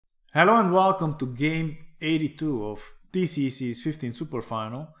Hello and welcome to game 82 of TCEC's 15th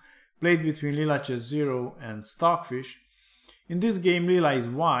Superfinal, played between Leela Chess 0 and Stockfish. In this game, Leela is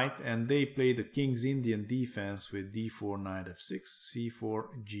white and they play the King's Indian defense with d4, knight f6, c4,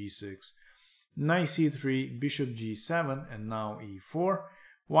 g6, knight c3, bishop g7, and now e4.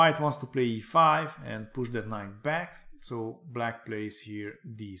 White wants to play e5 and push that knight back, so black plays here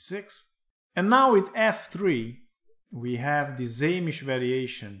d6. And now with f3, we have the Sämisch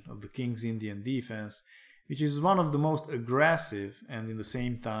variation of the King's Indian defense, which is one of the most aggressive and in the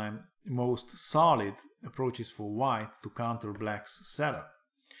same time most solid approaches for white to counter black's setup.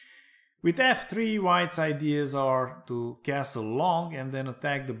 With f3, white's ideas are to castle long and then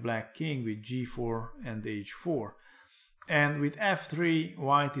attack the black king with g4 and h4. And with f3,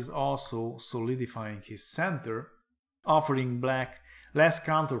 white is also solidifying his center, offering black less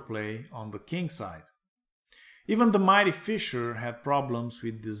counterplay on the king side. Even the mighty Fischer had problems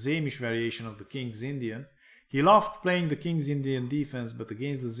with the Sämisch variation of the King's Indian. He loved playing the King's Indian defense, but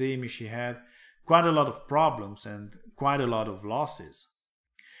against the Sämisch he had quite a lot of problems and quite a lot of losses.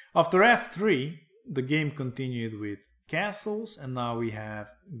 After f3, the game continued with castles, and now we have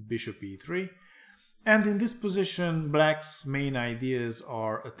bishop e3. And in this position, black's main ideas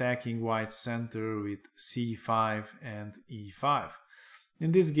are attacking white's center with c5 and e5.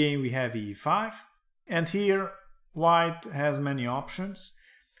 In this game we have e5. And here, white has many options.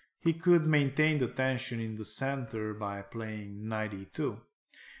 He could maintain the tension in the center by playing knight e2.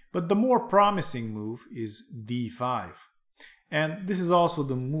 But the more promising move is d5. And this is also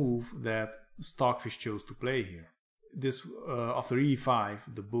the move that Stockfish chose to play here. After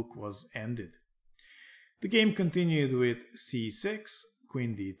e5, the book was ended. The game continued with c6,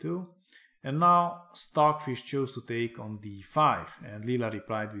 queen d2. And now Stockfish chose to take on d5, and Leela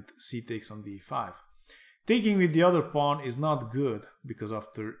replied with c takes on d5. Taking with the other pawn is not good, because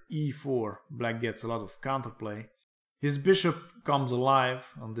after e4, black gets a lot of counterplay. His bishop comes alive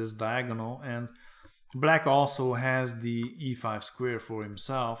on this diagonal, and black also has the e5 square for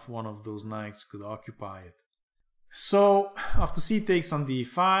himself. One of those knights could occupy it. So, after c takes on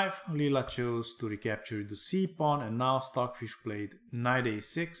d5, Leela chose to recapture the c pawn, and now Stockfish played knight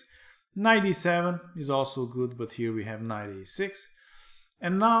a6. Knight e7 is also good, but here we have knight a6.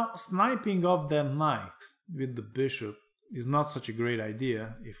 And now sniping off that knight with the bishop is not such a great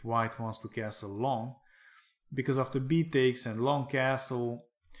idea if white wants to castle long, because after b takes and long castle,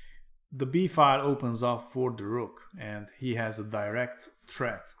 the b file opens up for the rook and he has a direct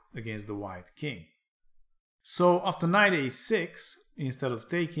threat against the white king. So after knight a6, instead of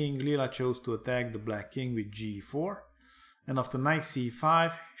taking, Leela chose to attack the black king with g4, and after knight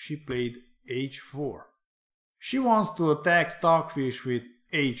c5 she played h4. She wants to attack Stockfish with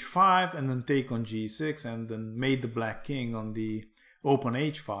h5 and then take on g6 and then mate the black king on the open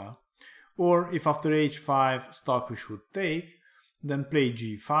h file. Or if after h5 Stockfish would take, then play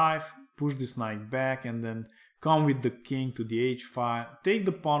g5, push this knight back and then come with the king to the h file, take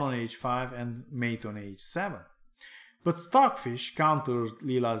the pawn on h5 and mate on h7. But Stockfish countered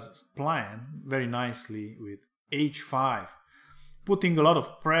Leela's plan very nicely with h5, putting a lot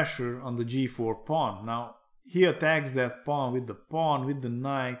of pressure on the g4 pawn. Now he attacks that pawn, with the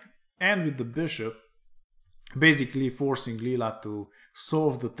knight, and with the bishop, basically forcing Leela to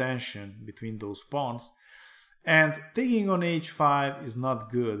solve the tension between those pawns. And taking on h5 is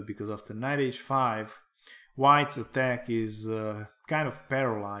not good, because after knight h5, white's attack is kind of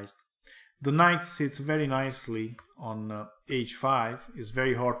paralyzed. The knight sits very nicely on h5, it's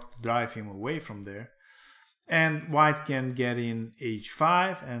very hard to drive him away from there. And white can get in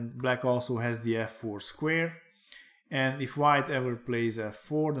h5, and black also has the f4 square. And if white ever plays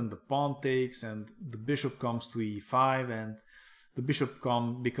f4, then the pawn takes and the bishop comes to e5, and the bishop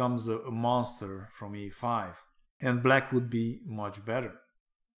becomes a monster from e5. And black would be much better.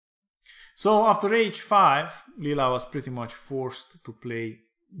 So after h5, Leela was pretty much forced to play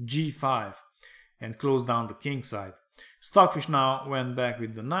g5 and close down the king side. Stockfish now went back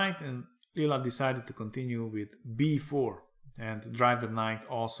with the knight, and Leela decided to continue with b4 and drive the knight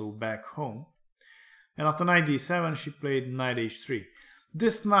also back home. And after knight d7, she played knight h3.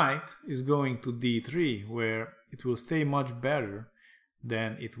 This knight is going to d3, where it will stay much better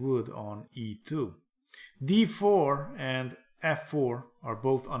than it would on e2. d4 and f4 are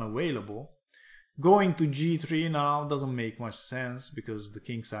both unavailable. Going to g3 now doesn't make much sense because the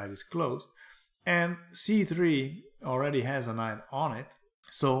king side is closed. And c3 already has a knight on it,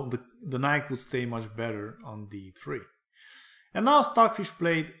 so the knight would stay much better on d3. And now Stockfish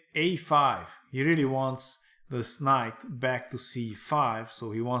played a5. He really wants this knight back to c5,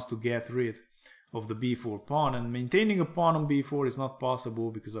 so he wants to get rid of the b4 pawn, and maintaining a pawn on b4 is not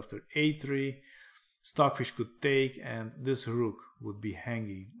possible because after a3, Stockfish could take and this rook would be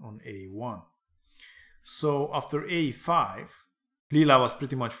hanging on a1. So after a5, Leela was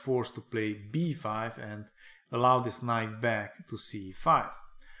pretty much forced to play b5 and allow this knight back to c5.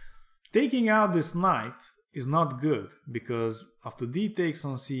 Taking out this knight is not good because after d takes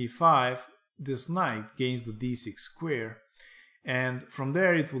on c5, this knight gains the d6 square, and from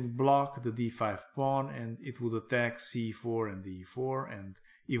there it would block the d5 pawn and it would attack c4 and d4 and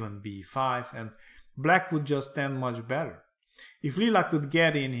even b5, and black would just stand much better. If Leela could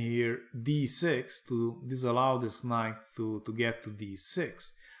get in here d6 to disallow this knight to get to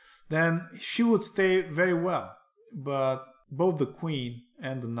d6, then she would stay very well, but both the queen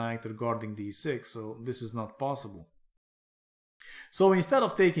and the knight are guarding d6, so this is not possible. So instead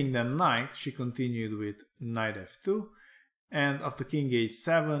of taking the knight, she continued with knight f2, and after king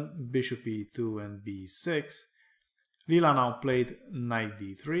h7, bishop e2 and b6, Leela now played knight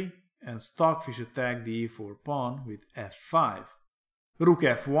d3, and Stockfish attacked the e4 pawn with f5. Rook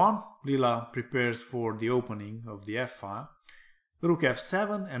f1, Leela prepares for the opening of the f-file. Rook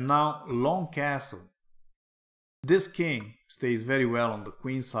f7, and now long castle. This king stays very well on the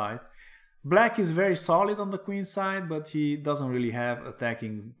queen side. Black is very solid on the queen side, but he doesn't really have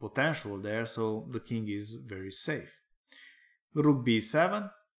attacking potential there, so the king is very safe. Rook b7,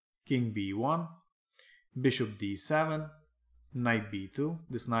 king b1, bishop d7, knight b2,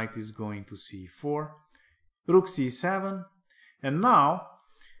 this knight is going to c4, rook c7, and now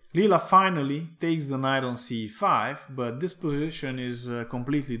Leela finally takes the knight on c5, but this position is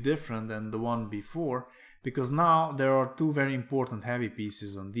completely different than the one before, because now there are two very important heavy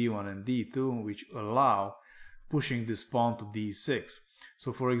pieces on d1 and d2 which allow pushing this pawn to d6.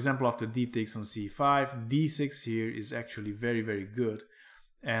 So for example, after d takes on c5, d6 here is actually very good,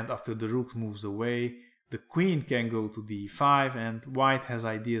 and after the rook moves away, the queen can go to d5, and white has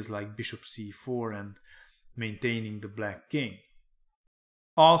ideas like bishop c4 and maintaining the black king.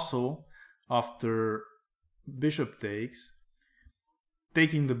 Also, after bishop takes,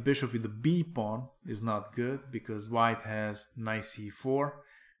 taking the bishop with the b pawn is not good because white has knight c4,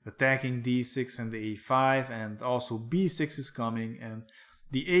 attacking d6 and the a5, and also b6 is coming and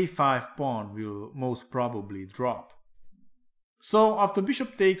the a5 pawn will most probably drop. So after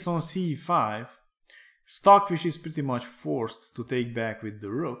bishop takes on c5, Stockfish is pretty much forced to take back with the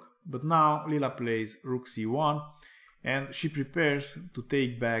rook, but now Leela plays rook c1 and she prepares to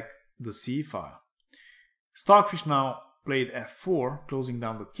take back the c-file. Stockfish now played f4, closing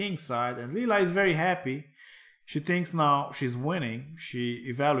down the king side, and Leela is very happy. She thinks now she's winning.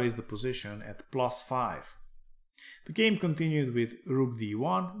 She evaluates the position at +5. The game continued with rook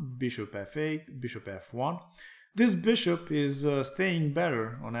d1, bishop f8, bishop f1. This bishop is staying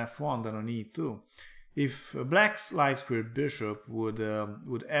better on f1 than on e2. If black's light squared bishop would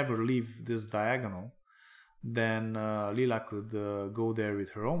ever leave this diagonal, then Leela could go there with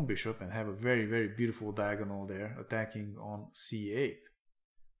her own bishop and have a very beautiful diagonal there, attacking on c8.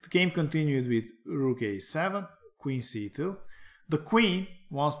 The game continued with rook a7, queen c2. The queen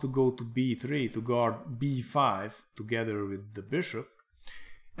wants to go to b3 to guard b5 together with the bishop,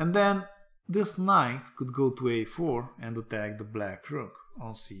 and then this knight could go to a4 and attack the black rook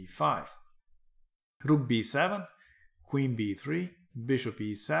on c5. Rook b7, queen b3, bishop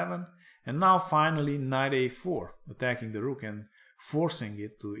e7, and now finally knight a4, attacking the rook and forcing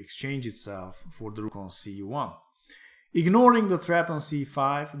it to exchange itself for the rook on c1. Ignoring the threat on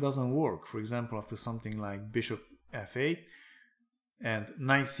c5 doesn't work. For example, after something like bishop f8 and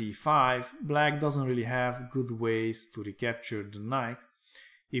knight c5, black doesn't really have good ways to recapture the knight.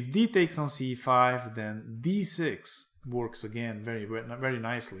 If d takes on c5, then d6 works again very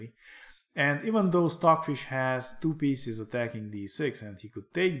nicely. And even though Stockfish has two pieces attacking d6 and he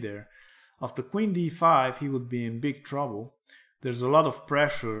could take there, after queen d5 he would be in big trouble. There's a lot of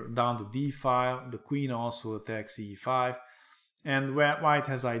pressure down the d file, the queen also attacks e5, and white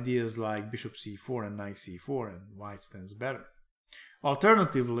has ideas like bishop c4 and knight c4, and white stands better.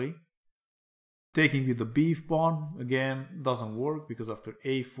 Alternatively, taking with the b pawn again doesn't work because after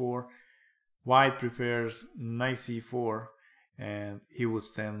a4, white prepares knight c4 and he would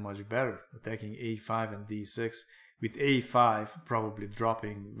stand much better, attacking a5 and d6, with a5 probably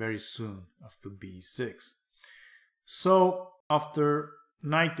dropping very soon after b6. So after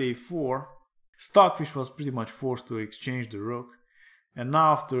knight a4, Stockfish was pretty much forced to exchange the rook, and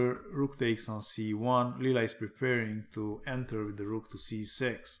now after rook takes on c1, Leela is preparing to enter with the rook to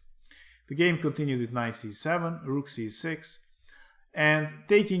c6. The game continued with knight c7, rook c6, and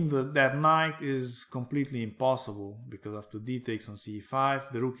taking that knight is completely impossible because after d takes on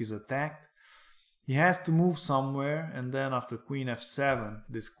c5, the rook is attacked, He has to move somewhere, and then after queen f7,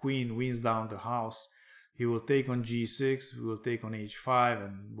 this queen wins down the house. He will take on g6, we will take on h5,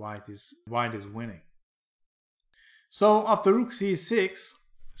 and white is winning. So after rook c6,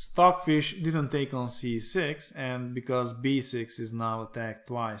 Stockfish didn't take on c6, and because b6 is now attacked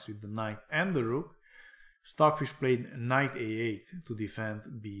twice with the knight and the rook, Stockfish played knight a8 to defend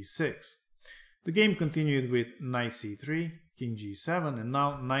b6. The game continued with knight c3, king g7, and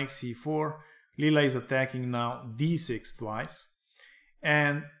now knight c4. Leela is attacking now d6 twice,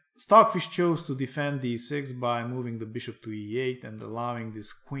 and Stockfish chose to defend d6 by moving the bishop to e8 and allowing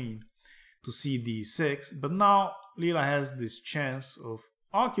this queen to see d6, but now Leela has this chance of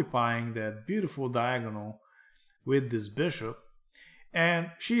occupying that beautiful diagonal with this bishop, and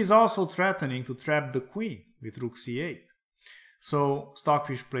she is also threatening to trap the queen with rook c8. So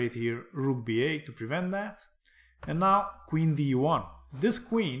Stockfish played here rook b8 to prevent that, and now queen d1. This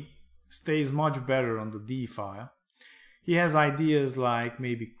queen stays much better on the d file. He has ideas like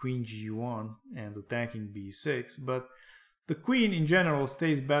maybe queen g1 and attacking b6, but the queen in general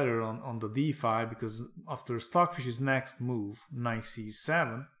stays better on the d file, because after Stockfish's next move, knight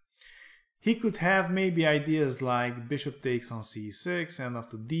c7, he could have maybe ideas like bishop takes on c6, and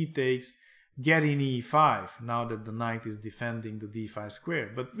after d takes, get in e5, now that the knight is defending the d5 square.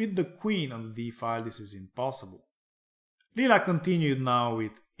 But with the queen on the d file, this is impossible. Leela continued now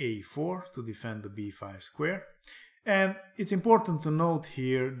with a4 to defend the b5 square. And it's important to note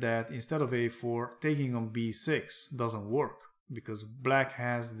here that instead of a4, taking on b6 doesn't work, because black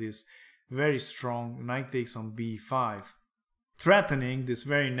has this very strong knight takes on b5, threatening this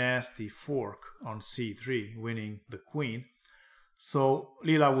very nasty fork on c3, winning the queen. So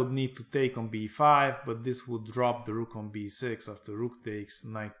Leela would need to take on b5, but this would drop the rook on b6 after rook takes,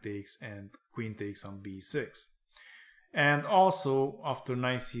 knight takes, and queen takes on b6. And also after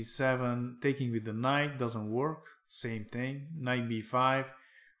knight c7, taking with the knight doesn't work. Same thing, knight b5,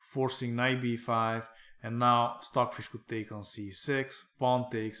 forcing knight b5, and now Stockfish could take on c6, pawn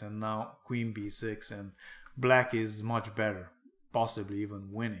takes, and now queen b6, and black is much better, possibly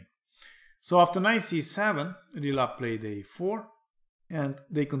even winning. So after knight c7, Leela played a4, and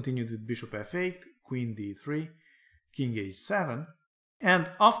they continued with bishop f8, queen d3, king h7, and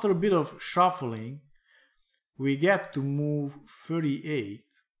after a bit of shuffling, we get to move 38,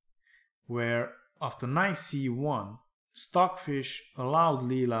 where after knight c1, Stockfish allowed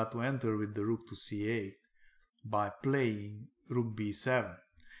Leela to enter with the rook to c8 by playing rook b7.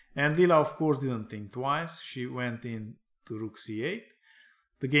 And Leela, of course, didn't think twice. She went in to rook c8.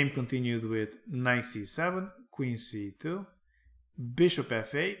 The game continued with knight c7, queen c2, bishop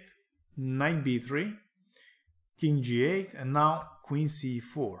f8, knight b3, king g8, and now queen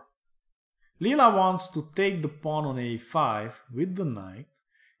c4. Leela wants to take the pawn on a5 with the knight,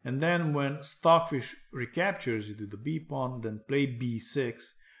 and then when Stockfish recaptures it with the b-pawn, then play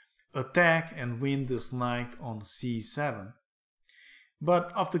b6, attack and win this knight on c7.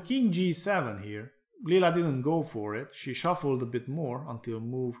 But after king g7 here, Leela didn't go for it. She shuffled a bit more until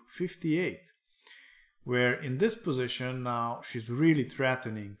move 58, where in this position now she's really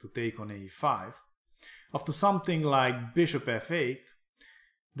threatening to take on a5. After something like bishop f8,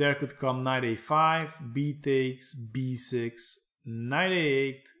 there could come knight a5, b takes, b6, knight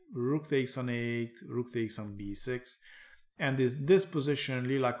a8, rook takes on a8, rook takes on b6. And this position,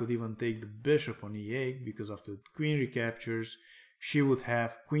 Leela could even take the bishop on e8, because after queen recaptures, she would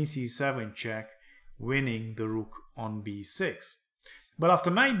have queen c7 check, winning the rook on b6. But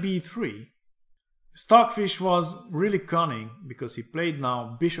after knight b3, Stockfish was really cunning, because he played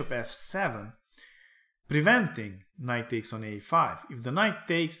now bishop f7, preventing knight takes on a5. If the knight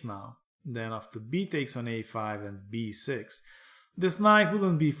takes now, then after b takes on a5 and b6, this knight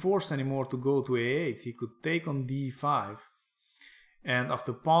wouldn't be forced anymore to go to a8. He could take on d5, and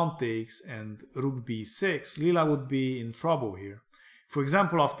after pawn takes and rook b6, Leela would be in trouble here. For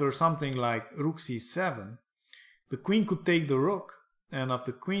example, after something like rook c7, the queen could take the rook, and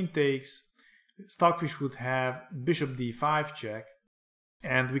after queen takes, Stockfish would have bishop d5 check,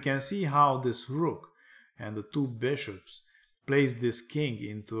 and we can see how this rook and the two bishops place this king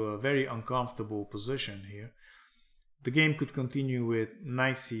into a very uncomfortable position here. The game could continue with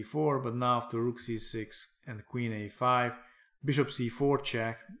knight c4, but now after rook c6 and queen a5, bishop c4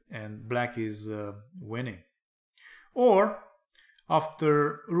 check, and black is winning. Or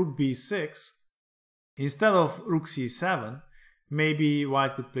after rook b6, instead of rook c7, maybe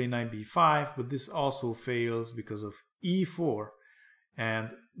white could play knight b5, but this also fails because of e4,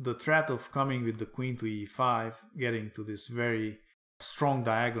 and the threat of coming with the queen to e5, getting to this very strong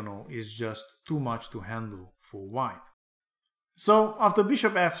diagonal, is just too much to handle for white. So after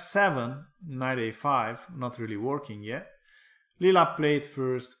bishop f7, knight a5, not really working yet, Leela played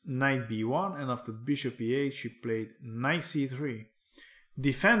first knight b1, and after bishop e8 she played knight c3,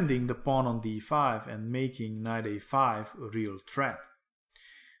 defending the pawn on d5 and making knight a5 a real threat.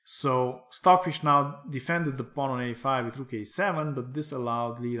 So Stockfish now defended the pawn on a5 with rook a7, but this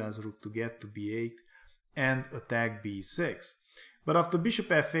allowed Leela's rook to get to b8 and attack b6. But after bishop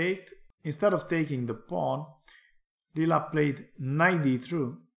f8, instead of taking the pawn, Leela played knight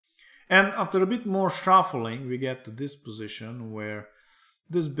d2. And after a bit more shuffling, we get to this position where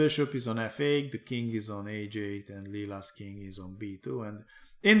this bishop is on f8, the king is on h8, and Leela's king is on b2. And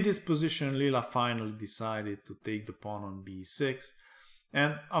in this position, Leela finally decided to take the pawn on b6.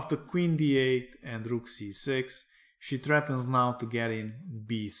 And after queen d8 and rook c6, she threatens now to get in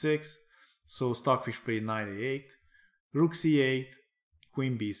b6. So Stockfish played knight a8, rook c8,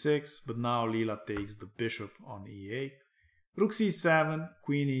 queen b6, but now Leela takes the bishop on e8, rook c7,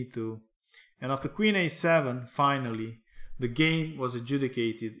 queen e2, and after queen a7, finally, the game was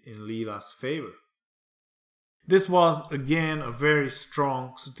adjudicated in Leela's favor. This was again a very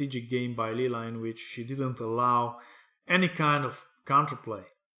strong strategic game by Leela in which she didn't allow any kind of counterplay.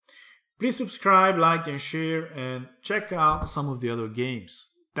 Please subscribe, like and share, and check out some of the other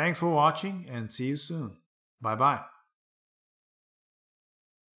games. Thanks for watching and see you soon. Bye bye.